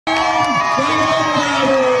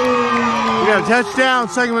got a touchdown,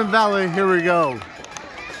 Sangamon Valley. Here we go.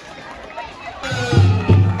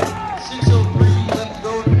 6:03 left to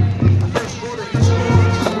go. First quarter, your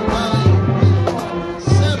score, Sangamon Valley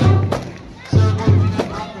 7. Sangamon 0.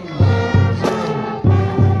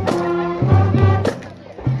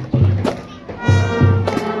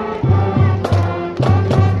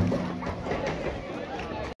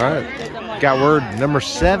 All right, got word number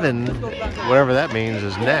 7, whatever that means,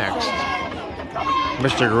 is next.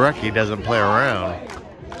 Mr. Gorecki doesn't play around.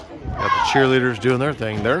 Got the cheerleaders doing their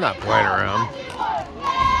thing. They're not playing around.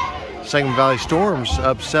 Sangamon Valley Storms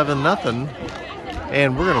up 7-0,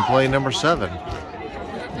 and we're going to play number 7.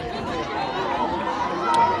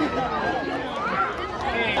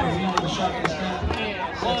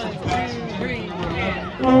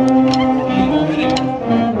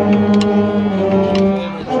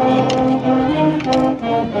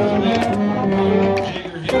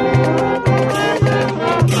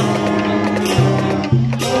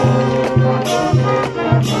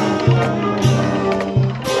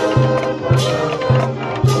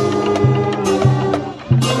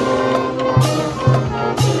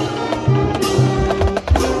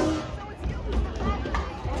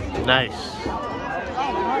 Nice.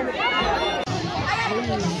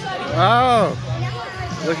 Oh,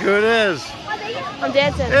 look who it is. I'm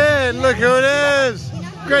dancing. Hey, look who it is.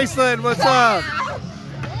 Graceland, what's up?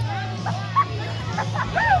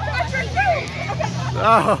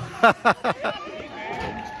 Oh.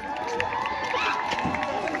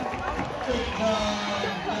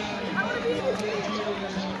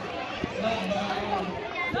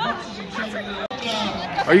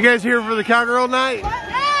 Are you guys here for the Cowgirl night? Yeah.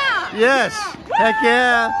 Yes. Heck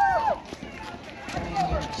yeah.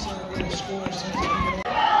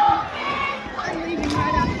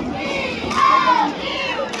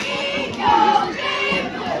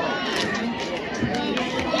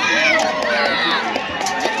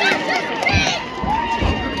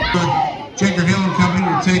 Jager Hill and Company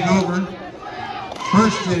will take over.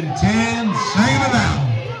 1st and 10, Sangamon Valley.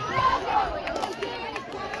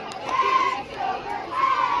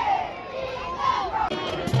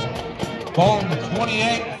 Ball on the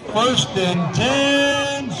 28, 1st and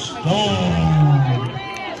 10, Storm.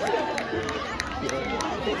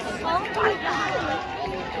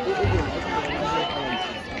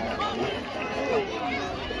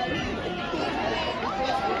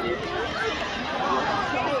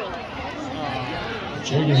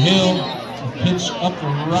 Jager Hill, pitch up the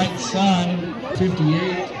right side,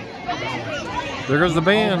 58. There goes the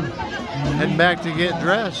band. Heading back to get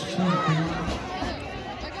dressed.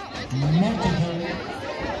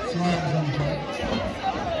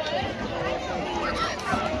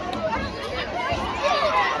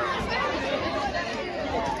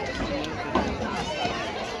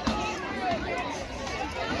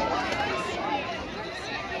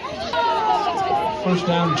 First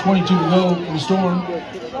down, 22 to go for the Storm.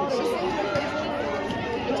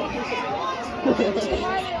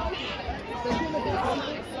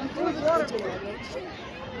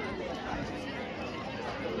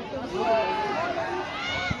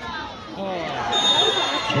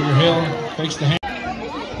 Jager Hill fakes the hand.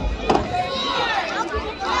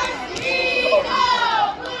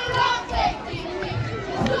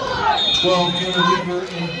 12 Taylor Weaver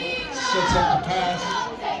and sets up the pass.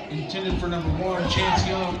 Intended for number 1, Chance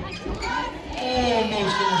Young.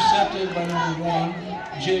 Almost intercepted by number 1,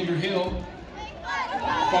 Jager Hill.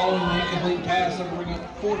 Following the incomplete pass, that'll bring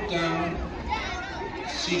up 4th down,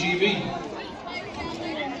 CGV.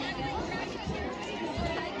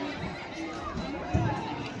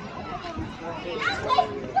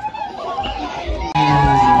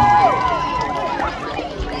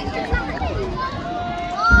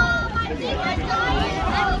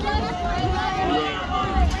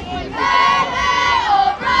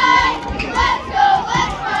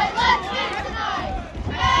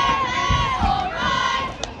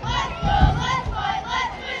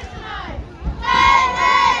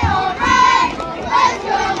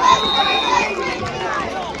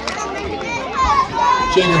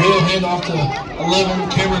 Jager Hill hand off to 11,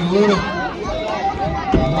 Cameron Luna.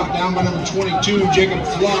 Knocked down by number 22, Jacob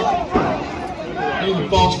Flock. Luna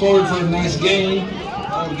falls forward for a nice gain.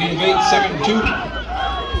 A gain of 8, 2nd and 2.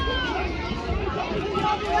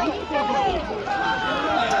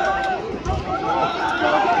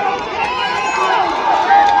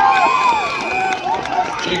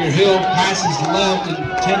 Jager Hill passes left,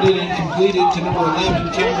 intended and completed to number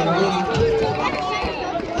 11, Cameron Luna.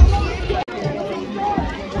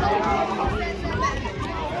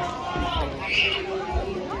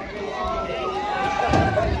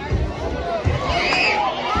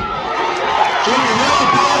 Jager Hill,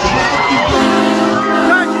 pass left,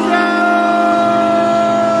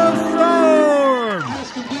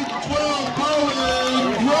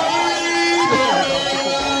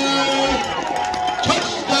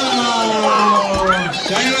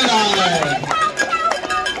 Sangamon.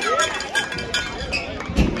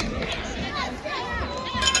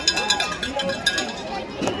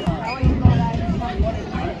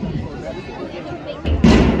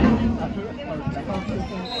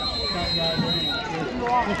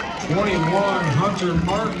 21, Hunter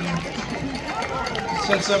Martin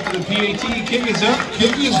sets up for the PAT. Kick is up.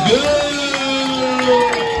 Kick is good.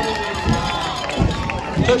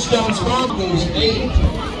 Touchdown Sparkles 8.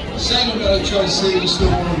 Sangamon Tri-City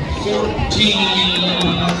Storm 14.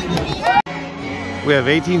 We have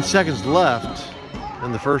 18 seconds left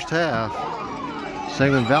in the first half.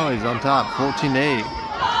 Sangamon Valley's on top, 14-8.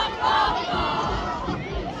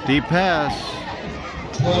 Deep pass.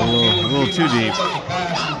 A little too deep.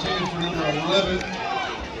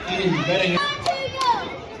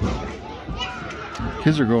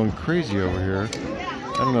 Kids are going crazy over here.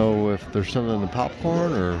 I don't know if there's something in the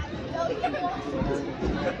popcorn or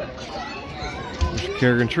just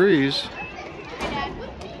carrying trees.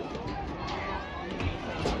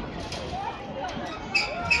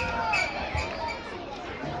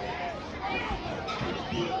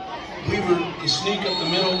 Weaver, the sneak up the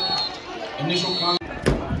middle, initial contact.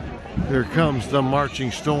 Here comes the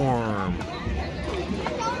marching storm.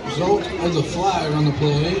 Result of the flag on the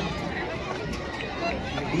play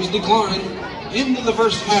was declined into the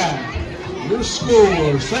first half. Your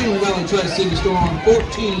score, Sangamon Valley Tri-City Storm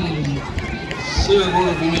 14,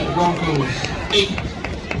 Saragordo Gwinnett Broncos 8.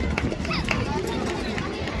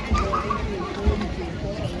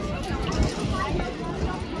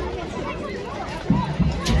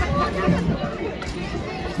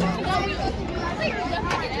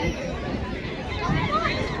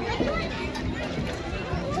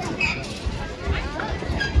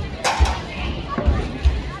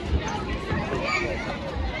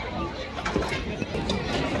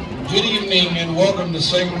 Good evening and welcome to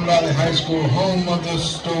Sangamon Valley High School, home of the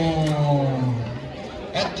Storm.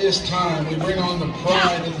 At this time, we bring on the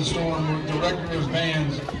pride of the Storm with Director of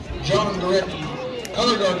Bands, John Gorecki,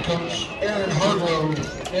 Color Guard Coach, Aaron Hargrove,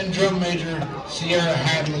 and Drum Major, Sierra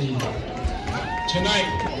Hadley. Tonight,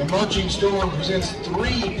 the Marching Storm presents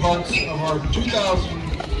 3 parts of our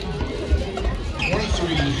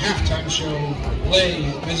 2023 halftime show,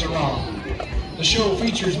 Les Miserables. The show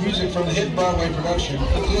features music from the hit Broadway production,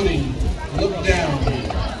 including Look Down,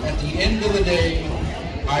 At the End of the Day,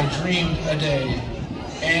 I Dreamed a Day,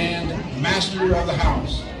 and Master of the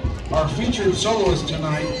House. Our featured soloist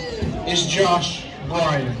tonight is Josh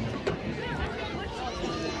Bryan.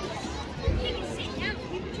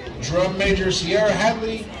 Drum Major Sierra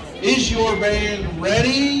Hadley, is your band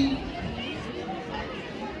ready?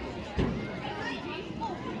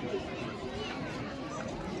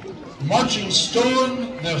 Marching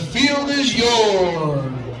Storm, the field is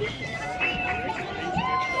yours.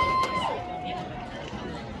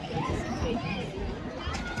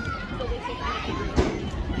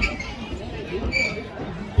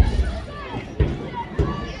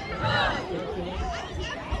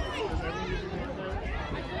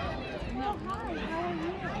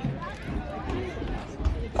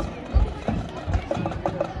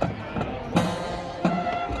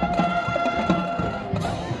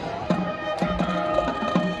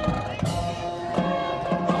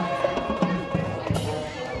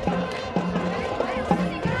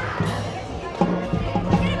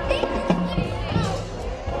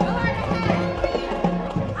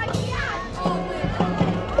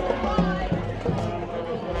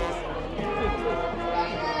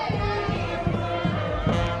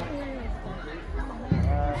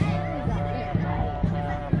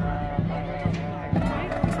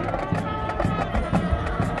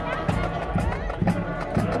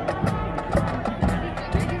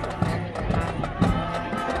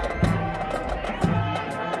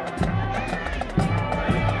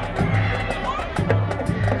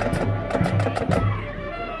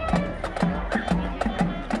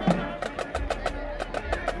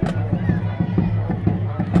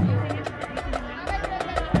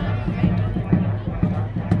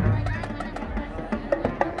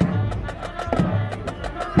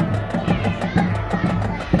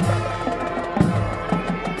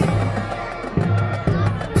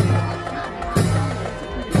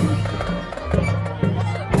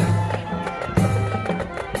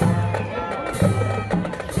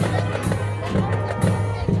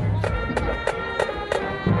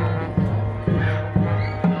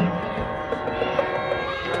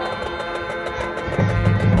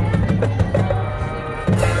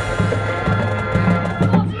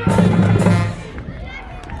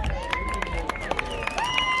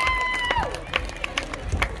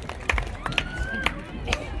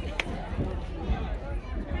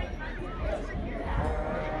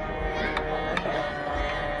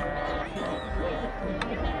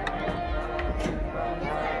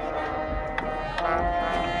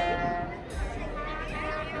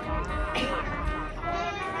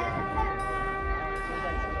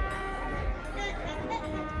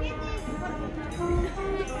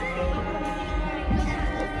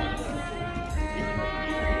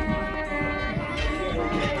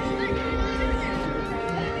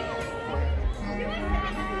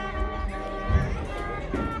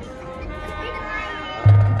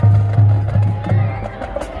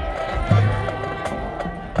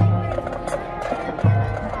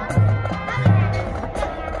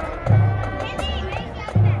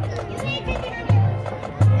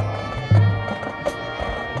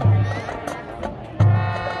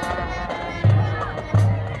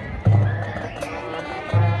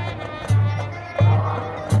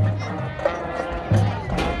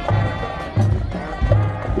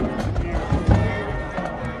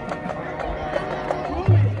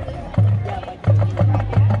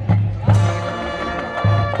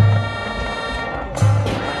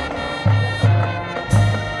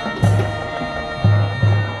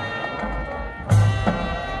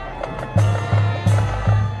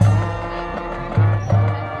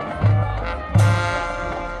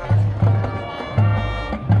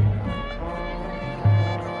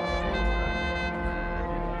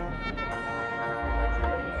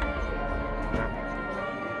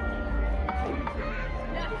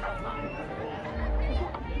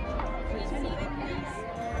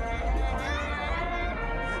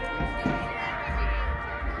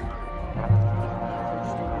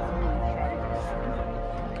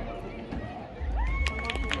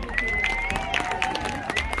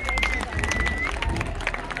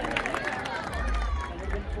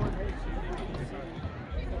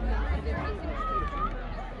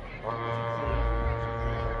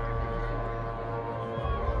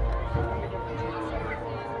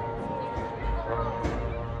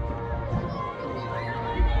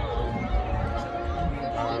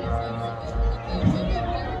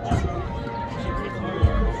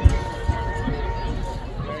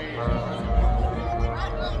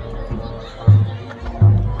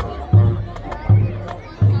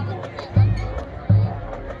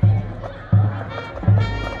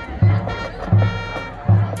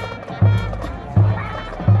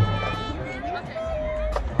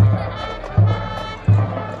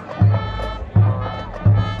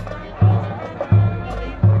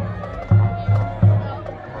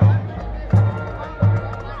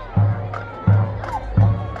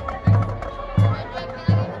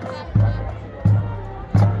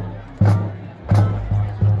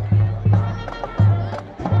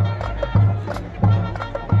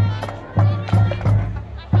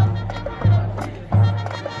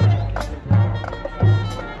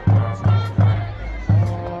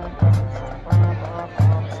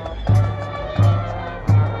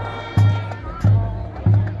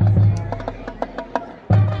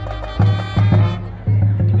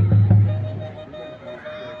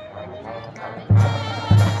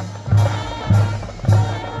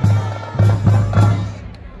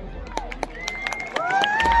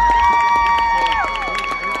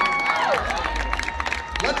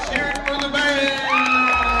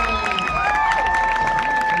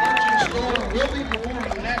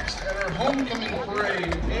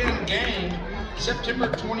 game September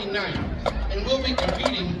 29th and will be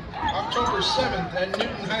competing October 7th at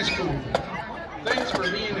Newton High School. Thanks for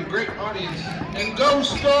being a great audience, and go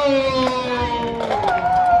Stones!